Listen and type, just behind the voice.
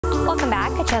Welcome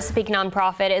back. A Chesapeake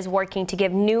nonprofit is working to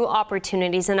give new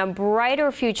opportunities and a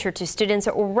brighter future to students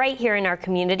right here in our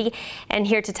community. And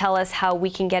here to tell us how we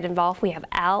can get involved, we have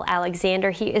Al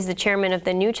Alexander. He is the chairman of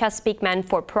the New Chesapeake Men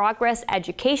for Progress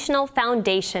Educational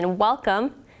Foundation.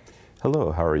 Welcome.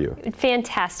 Hello, how are you?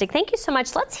 Fantastic. Thank you so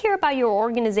much. Let's hear about your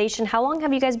organization. How long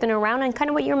have you guys been around and kind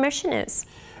of what your mission is?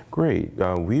 Great.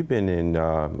 We've been in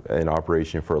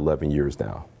operation for 11 years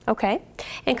now. Okay.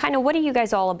 And kind of what are you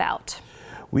guys all about?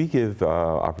 We give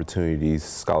opportunities,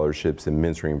 scholarships, and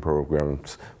mentoring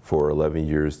programs for 11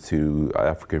 years to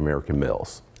African American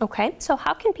males. Okay. So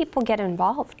how can people get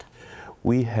involved?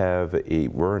 We're a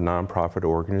nonprofit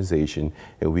organization,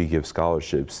 and we give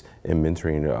scholarships and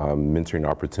mentoring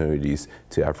opportunities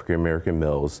to African American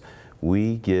males.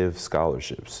 We give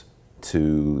scholarships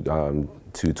to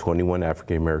 21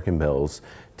 African American males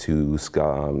to the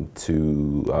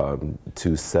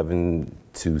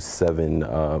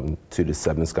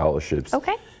 7 scholarships.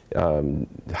 Okay.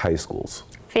 High schools.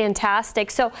 Fantastic.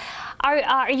 So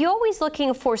are you always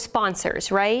looking for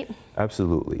sponsors, right?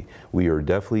 Absolutely. We are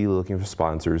definitely looking for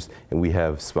sponsors, and we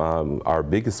have our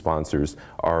biggest sponsors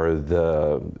are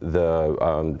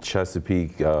the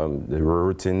Chesapeake, the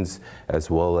Rivertons, as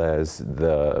well as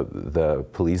the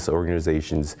police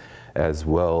organizations, as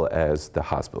well as the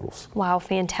hospitals. Wow,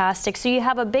 fantastic. So you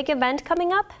have a big event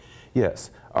coming up?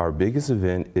 Yes. Our biggest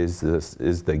event is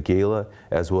the gala,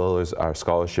 as well as our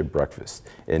scholarship breakfast,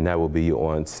 and that will be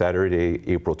on Saturday,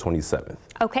 April 27th.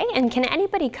 Okay, and can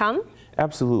anybody come?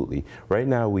 Absolutely. Right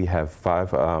now we have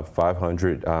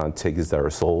 500 tickets that are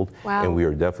sold. Wow. And we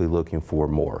are definitely looking for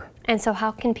more. And so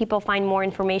how can people find more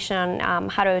information on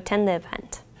how to attend the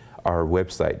event? Our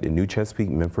website, the New Chesapeake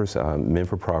Men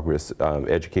for Progress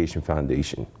Education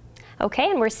Foundation.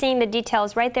 Okay, and we're seeing the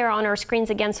details right there on our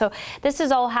screens again. So this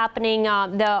is all happening,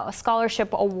 the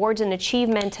Scholarship Awards and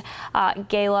Achievement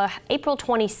Gala, April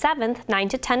 27th, 9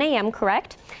 to 10 a.m.,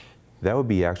 correct? That would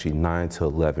be actually 9 to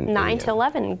 11 a.m. 9 to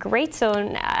 11, great. So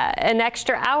an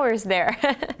extra hours there.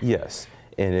 Yes,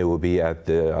 and it will be at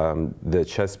the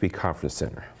Chesapeake Conference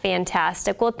Center.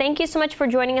 Fantastic. Well, thank you so much for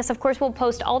joining us. Of course, we'll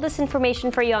post all this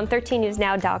information for you on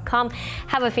 13newsnow.com.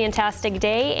 Have a fantastic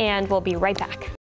day, and we'll be right back.